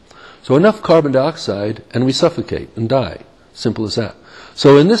oxygen. So enough carbon dioxide and we suffocate and die. Simple as that.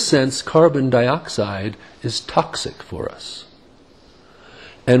 So in this sense, carbon dioxide is toxic for us.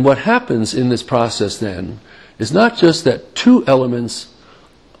 And what happens in this process then is not just that two elements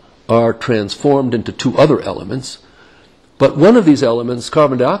are transformed into two other elements, but one of these elements,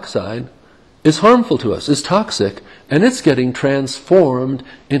 carbon dioxide, is harmful to us, is toxic, and it's getting transformed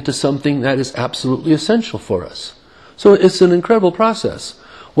into something that is absolutely essential for us. So it's an incredible process.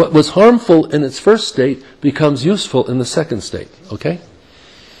 What was harmful in its first state becomes useful in the second state, okay?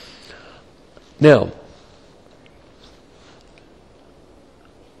 Now,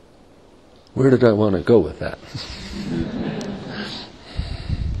 where did I want to go with that?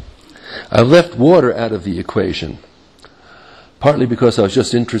 I've left water out of the equation, partly because I was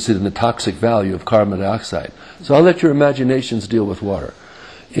just interested in the toxic value of carbon dioxide. So I'll let your imaginations deal with water.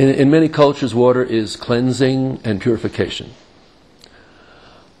 In many cultures, water is cleansing and purification.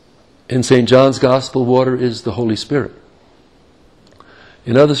 In St. John's Gospel, water is the Holy Spirit.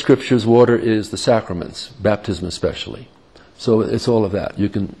 In other scriptures, water is the sacraments, baptism especially. So it's all of that. You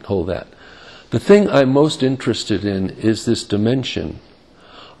can hold that. The thing I'm most interested in is this dimension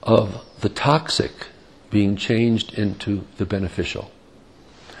of the toxic being changed into the beneficial.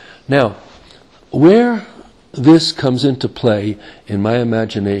 Now, where this comes into play in my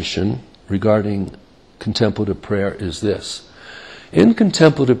imagination regarding contemplative prayer is this. In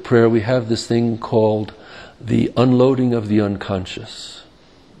contemplative prayer, we have this thing called the unloading of the unconscious.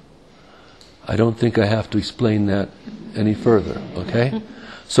 I don't think I have to explain that any further, okay?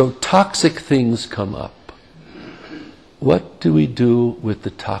 So toxic things come up. What do we do with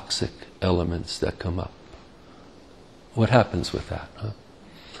the toxic elements that come up? What happens with that? Huh?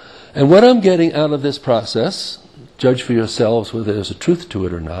 And what I'm getting out of this process, judge for yourselves whether there's a truth to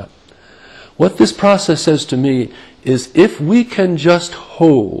it or not, what this process says to me is if we can just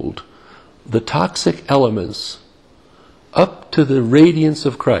hold the toxic elements up to the radiance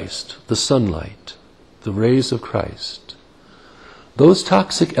of Christ, the sunlight, the rays of Christ, those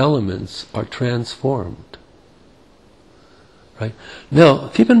toxic elements are transformed. Right? Now,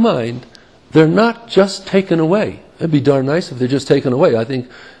 keep in mind, they're not just taken away. It'd be darn nice if they're just taken away. I think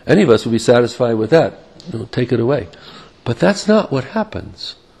any of us would be satisfied with that. Take it away. But that's not what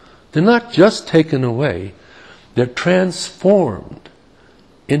happens. They're not just taken away. They're transformed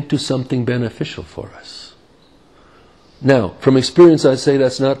into something beneficial for us. Now, from experience, I'd say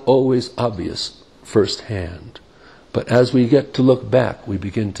that's not always obvious firsthand. But as we get to look back, we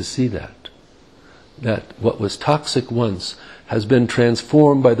begin to see that what was toxic once has been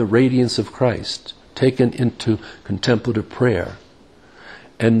transformed by the radiance of Christ, taken into contemplative prayer,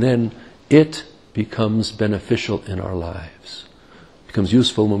 and then it becomes beneficial in our lives. It becomes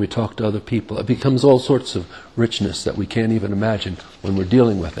useful when we talk to other people. It becomes all sorts of richness that we can't even imagine when we're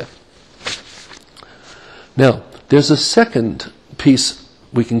dealing with it. Now, there's a second piece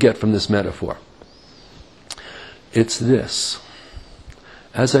we can get from this metaphor. It's this.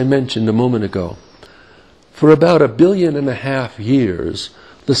 As I mentioned a moment ago, for about 1.5 billion years,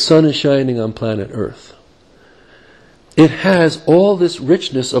 the sun is shining on planet Earth. It has all this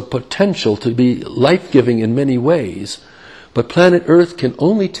richness of potential to be life-giving in many ways, but planet Earth can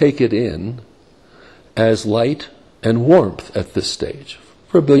only take it in as light and warmth at this stage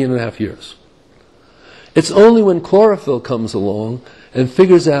for 1.5 billion years. It's only when chlorophyll comes along and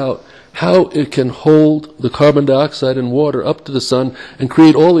figures out how it can hold the carbon dioxide and water up to the sun and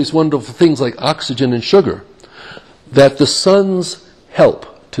create all these wonderful things like oxygen and sugar, that the sun's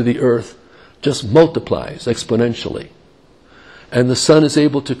help to the earth just multiplies exponentially. And the sun is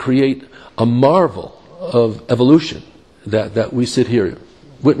able to create a marvel of evolution that we sit here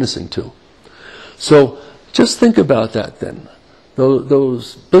witnessing to. So just think about that then.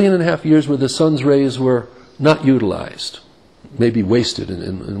 Those 1.5 billion years where the sun's rays were not utilized, maybe wasted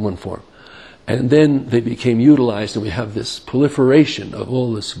in one form. And then they became utilized, and we have this proliferation of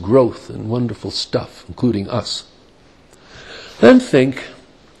all this growth and wonderful stuff, including us. Then think,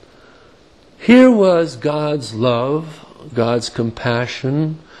 here was God's love, God's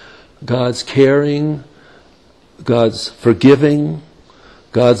compassion, God's caring, God's forgiving,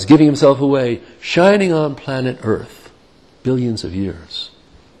 God's giving himself away, shining on planet Earth, billions of years.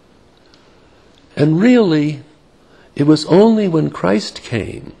 And really, it was only when Christ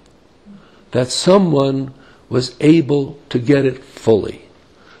came that someone was able to get it fully.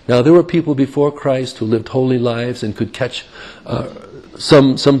 Now, there were people before Christ who lived holy lives and could catch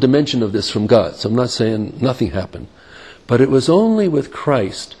some dimension of this from God. So I'm not saying nothing happened. But it was only with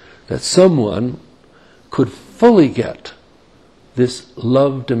Christ that someone could fully get this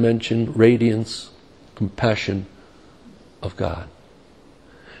love dimension, radiance, compassion of God.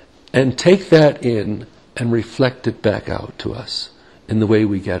 And take that in and reflect it back out to us in the way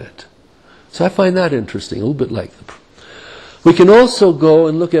we get it. So I find that interesting, a little bit like we can also go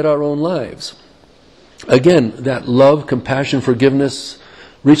and look at our own lives. Again, that love, compassion, forgiveness,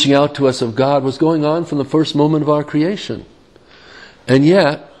 reaching out to us of God was going on from the first moment of our creation. And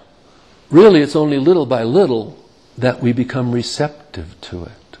yet, really it's only little by little that we become receptive to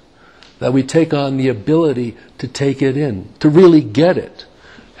it. That we take on the ability to take it in, to really get it.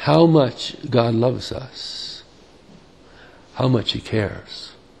 How much God loves us. How much He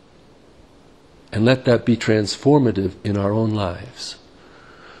cares. And let that be transformative in our own lives.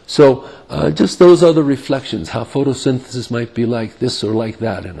 So, just those other reflections, how photosynthesis might be like this or like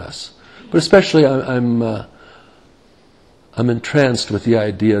that in us. But especially I'm entranced with the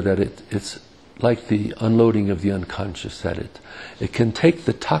idea that it's like the unloading of the unconscious, that it can take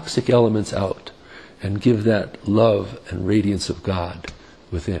the toxic elements out and give that love and radiance of God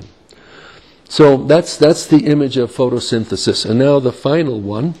within. So that's the image of photosynthesis. And now the final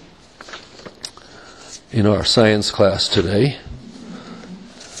one in our science class today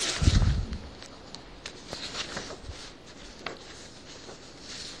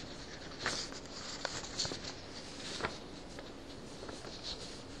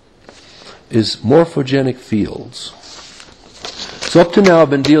is morphogenic fields. So up to now I've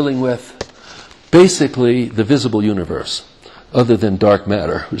been dealing with basically the visible universe, other than dark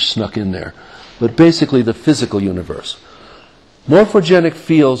matter, which snuck in there, but basically the physical universe. Morphogenic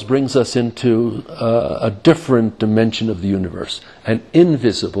fields brings us into a different dimension of the universe, an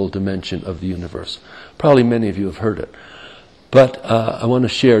invisible dimension of the universe. Probably many of you have heard it, but I want to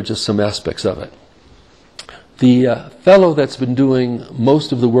share just some aspects of it. The fellow that's been doing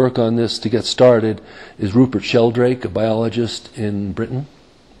most of the work on this to get started is Rupert Sheldrake, a biologist in Britain,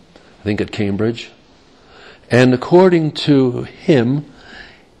 I think at Cambridge. And according to him,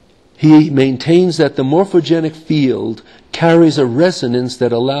 he maintains that the morphogenic field carries a resonance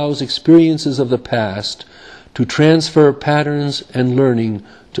that allows experiences of the past to transfer patterns and learning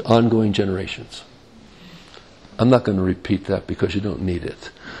to ongoing generations. I'm not going to repeat that because you don't need it.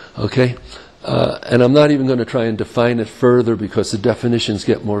 Okay? And I'm not even going to try and define it further because the definitions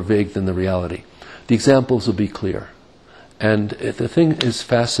get more vague than the reality. The examples will be clear. And the thing is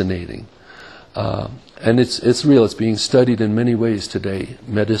fascinating. And it's real. It's being studied in many ways today,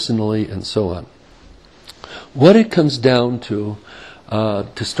 medicinally and so on. What it comes down to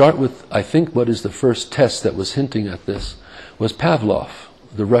start with, I think what is the first test that was hinting at this, was Pavlov,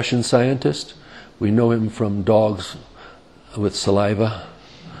 the Russian scientist. We know him from dogs with saliva.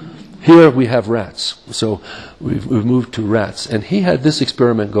 Here we have rats. So we've moved to rats. And he had this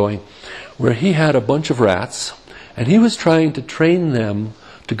experiment going where he had a bunch of rats and he was trying to train them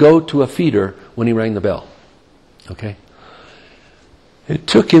to go to a feeder when he rang the bell. Okay? It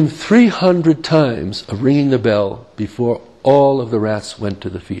took him 300 times of ringing the bell before all of the rats went to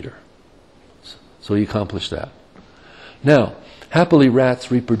the feeder. So he accomplished that. Now, happily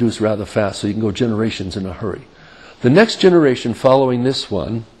rats reproduce rather fast, so you can go generations in a hurry. The next generation following this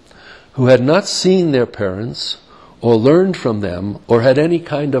one, who had not seen their parents or learned from them or had any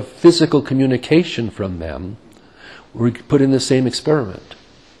kind of physical communication from them, were put in the same experiment.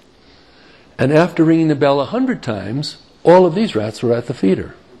 And after ringing the bell 100 times, all of these rats were at the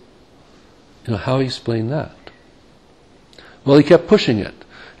feeder. You know, how do you explain that? Well, he kept pushing it.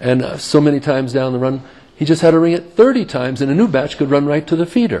 And so many times down the run, he just had to ring it 30 times and a new batch could run right to the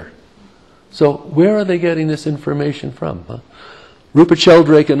feeder. So where are they getting this information from? Huh? Rupert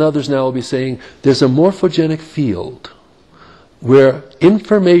Sheldrake and others now will be saying there's a morphogenic field where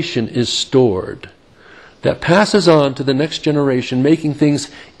information is stored that passes on to the next generation, making things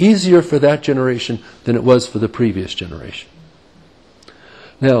easier for that generation than it was for the previous generation.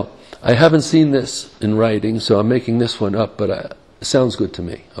 Now, I haven't seen this in writing, so I'm making this one up, but it sounds good to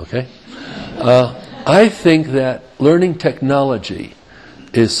me, okay? I think that learning technology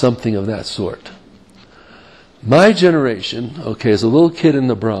is something of that sort. My generation, okay, as a little kid in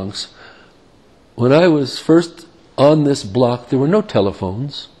the Bronx, when I was first on this block, there were no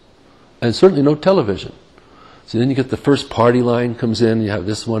telephones, and certainly no television. So then you get the first party line comes in, you have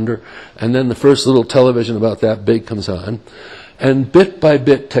this wonder, and then the first little television about that big comes on. And bit by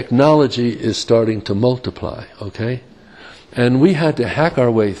bit, technology is starting to multiply, okay? And we had to hack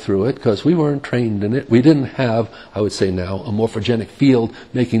our way through it because we weren't trained in it. We didn't have, I would say now, a morphogenic field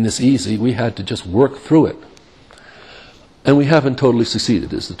making this easy. We had to just work through it. And we haven't totally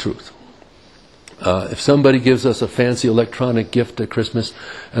succeeded, is the truth. If somebody gives us a fancy electronic gift at Christmas,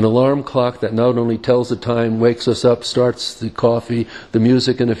 an alarm clock that not only tells the time, wakes us up, starts the coffee, the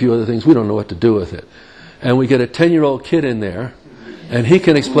music, and a few other things, we don't know what to do with it. And we get a 10-year-old kid in there, and he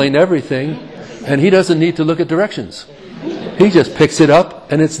can explain everything, and he doesn't need to look at directions. He just picks it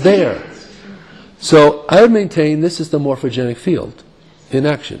up, and it's there. So I would maintain this is the morphogenic field in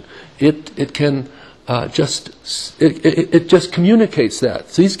action. It can it just communicates that.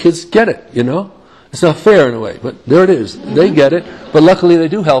 So these kids get it, you know. It's not fair in a way, but there it is. They get it, but luckily they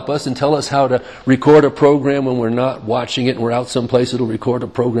do help us and tell us how to record a program when we're not watching it and we're out someplace. It'll record a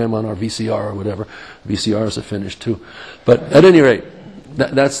program on our VCR or whatever. VCRs are finished too. But at any rate,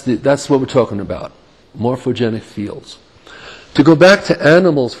 that's what we're talking about, morphogenic fields. To go back to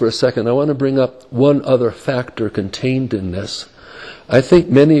animals for a second, I want to bring up one other factor contained in this. I think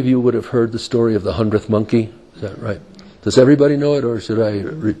many of you would have heard the story of the 100th monkey. Is that right? Does everybody know it, or should I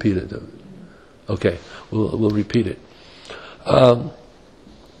repeat it? Okay, we'll repeat it. I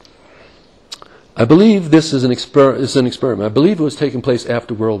believe this is an experiment. I believe it was taking place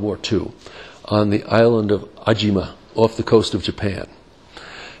after World War II on the island of Ajima off the coast of Japan.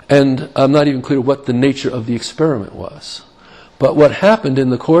 And I'm not even clear what the nature of the experiment was. But what happened in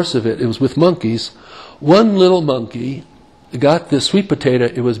the course of it was with monkeys. One little monkey got this sweet potato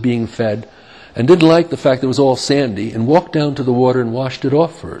it was being fed and didn't like the fact that it was all sandy and walked down to the water and washed it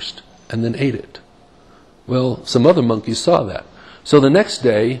off first and then ate it. Well, some other monkeys saw that. So the next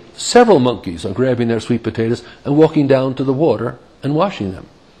day, several monkeys are grabbing their sweet potatoes and walking down to the water and washing them.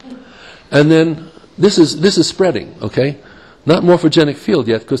 And then this is spreading, okay? Not morphogenic field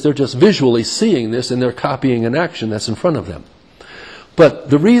yet because they're just visually seeing this and they're copying an action that's in front of them. But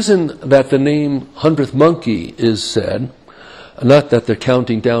the reason that the name 100th monkey is said, not that they're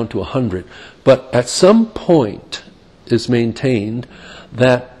counting down to 100, but at some point is maintained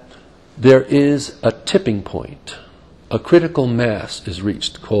that there is a tipping point. A critical mass is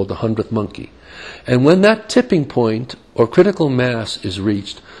reached called the 100th monkey. And when that tipping point or critical mass is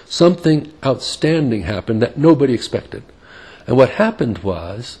reached, something outstanding happened that nobody expected. And what happened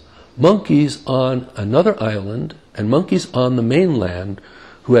was monkeys on another island and monkeys on the mainland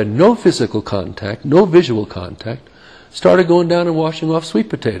who had no physical contact, no visual contact, started going down and washing off sweet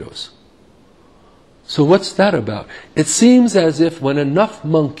potatoes. So what's that about? It seems as if when enough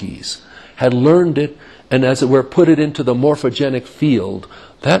monkeys had learned it and, as it were, put it into the morphogenic field,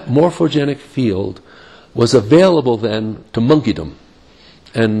 that morphogenic field was available then to monkeydom.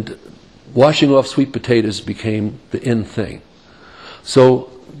 And washing off sweet potatoes became the in thing.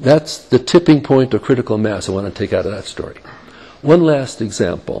 So that's the tipping point or critical mass I want to take out of that story. One last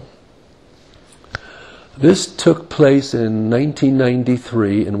example. This took place in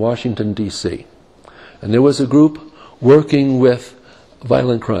 1993 in Washington, D.C. And there was a group working with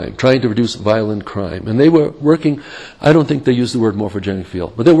violent crime, trying to reduce violent crime. And they were working, I don't think they used the word morphogenic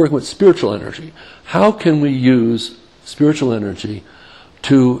field, but they're working with spiritual energy. How can we use spiritual energy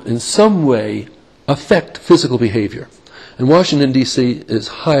to, in some way, affect physical behavior? And Washington, D.C. is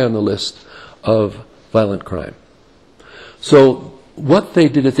high on the list of violent crime. So what they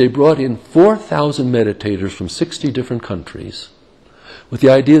did is they brought in 4,000 meditators from 60 different countries with the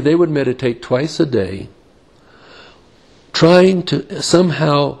idea they would meditate twice a day, trying to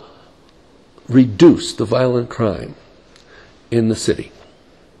somehow reduce the violent crime in the city.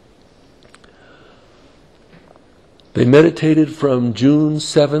 They meditated from June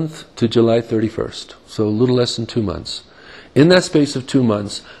 7th to July 31st, so a little less than 2 months. In that space of 2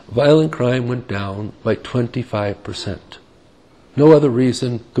 months, violent crime went down by 25%. No other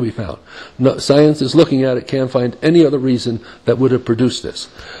reason could be found. No, science is looking at it, can't find any other reason that would have produced this.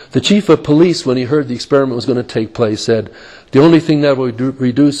 The chief of police, when he heard the experiment was going to take place, said the only thing that would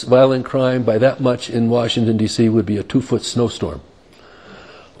reduce violent crime by that much in Washington, D.C. would be a 2-foot snowstorm.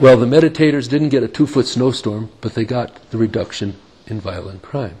 Well, the meditators didn't get a 2-foot snowstorm, but they got the reduction in violent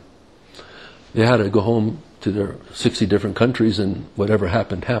crime. They had to go home to their 60 different countries and whatever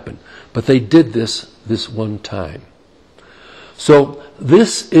happened, happened. But they did this one time. So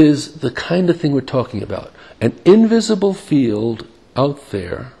this is the kind of thing we're talking about. An invisible field out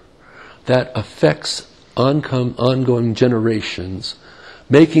there that affects ongoing generations,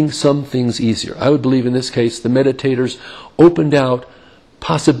 making some things easier. I would believe in this case the meditators opened out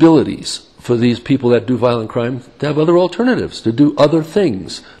possibilities for these people that do violent crime to have other alternatives, to do other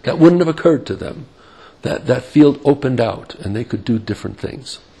things that wouldn't have occurred to them. that field opened out, and they could do different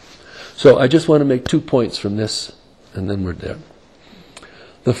things. So I just want to make 2 points from this, and then we're there.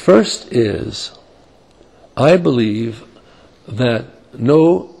 The first is, I believe that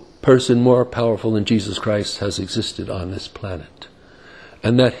no person more powerful than Jesus Christ has existed on this planet,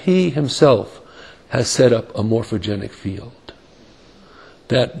 and that he himself has set up a morphogenic field.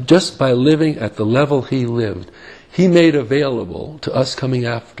 That just by living at the level he lived, he made available to us coming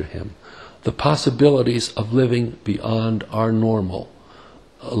after him the possibilities of living beyond our normal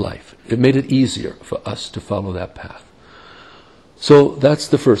life. It made it easier for us to follow that path. So that's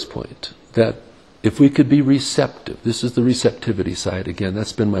the first point, that if we could be receptive, this is the receptivity side again,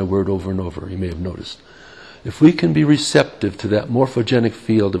 that's been my word over and over, you may have noticed. If we can be receptive to that morphogenic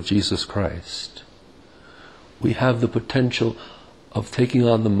field of Jesus Christ, we have the potential of taking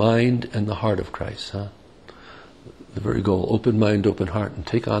on the mind and the heart of Christ. The very goal, open mind, open heart, and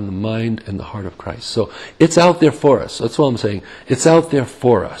take on the mind and the heart of Christ. So it's out there for us. That's all I'm saying. It's out there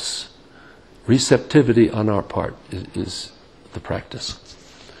for us. Receptivity on our part is the practice.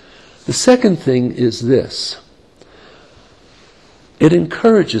 The second thing is this. It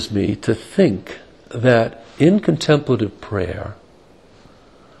encourages me to think that in contemplative prayer,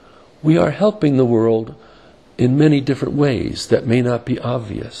 we are helping the world in many different ways that may not be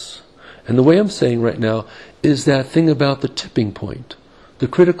obvious. And the way I'm saying right now is that thing about the tipping point, the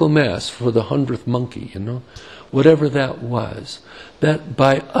critical mass for the 100th monkey, whatever that was, that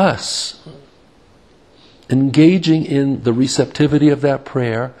by us engaging in the receptivity of that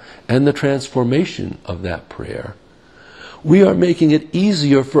prayer and the transformation of that prayer, we are making it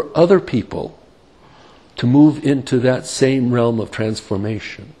easier for other people to move into that same realm of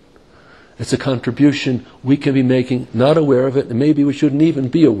transformation. It's a contribution we can be making, not aware of it, and maybe we shouldn't even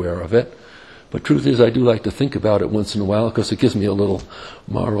be aware of it. But truth is, I do like to think about it once in a while because it gives me a little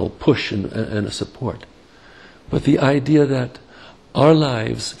moral push and a support. But the idea that our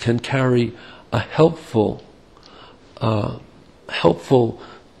lives can carry a helpful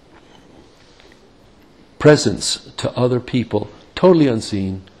presence to other people, totally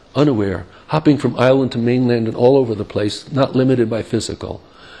unseen, unaware, hopping from island to mainland and all over the place, not limited by physical,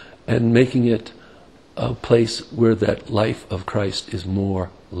 and making it a place where that life of Christ is more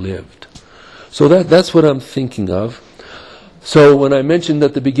lived. So that's what I'm thinking of. So when I mentioned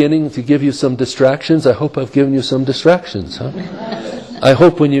at the beginning to give you some distractions, I hope I've given you some distractions. I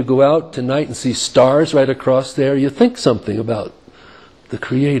hope when you go out tonight and see stars right across there, you think something about the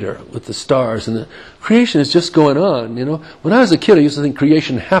Creator with the stars. And the creation is just going on, When I was a kid, I used to think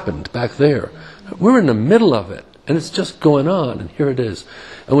creation happened back there. We're in the middle of it, and it's just going on, and here it is.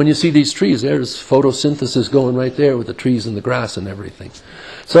 And when you see these trees, there's photosynthesis going right there with the trees and the grass and everything.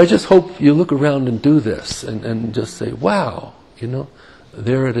 So I just hope you look around and do this and just say, wow,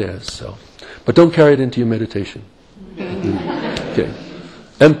 there it is. So, but don't carry it into your meditation. Okay.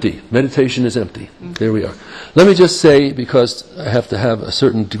 Empty. Meditation is empty. There we are. Let me just say, because I have to have a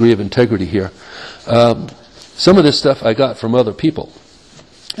certain degree of integrity here, some of this stuff I got from other people.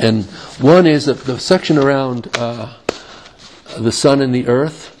 And one is that the section around the sun and the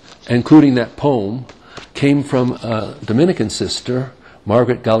earth, including that poem, came from a Dominican sister,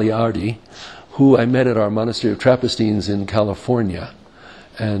 Margaret Galiardi, who I met at our Monastery of Trappistines in California.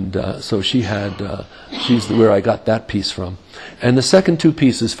 And so she's where I got that piece from. And the second two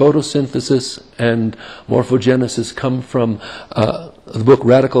pieces, photosynthesis and morphogenesis, come from the book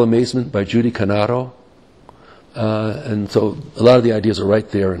Radical Amazement by Judy Cannato. And so a lot of the ideas are right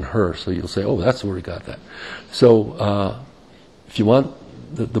there in her. So you'll say, oh, that's where we got that. So if you want,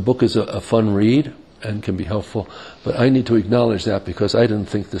 the book is a fun read and can be helpful. But I need to acknowledge that because I didn't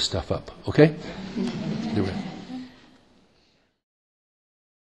think this stuff up. Okay? Anyway.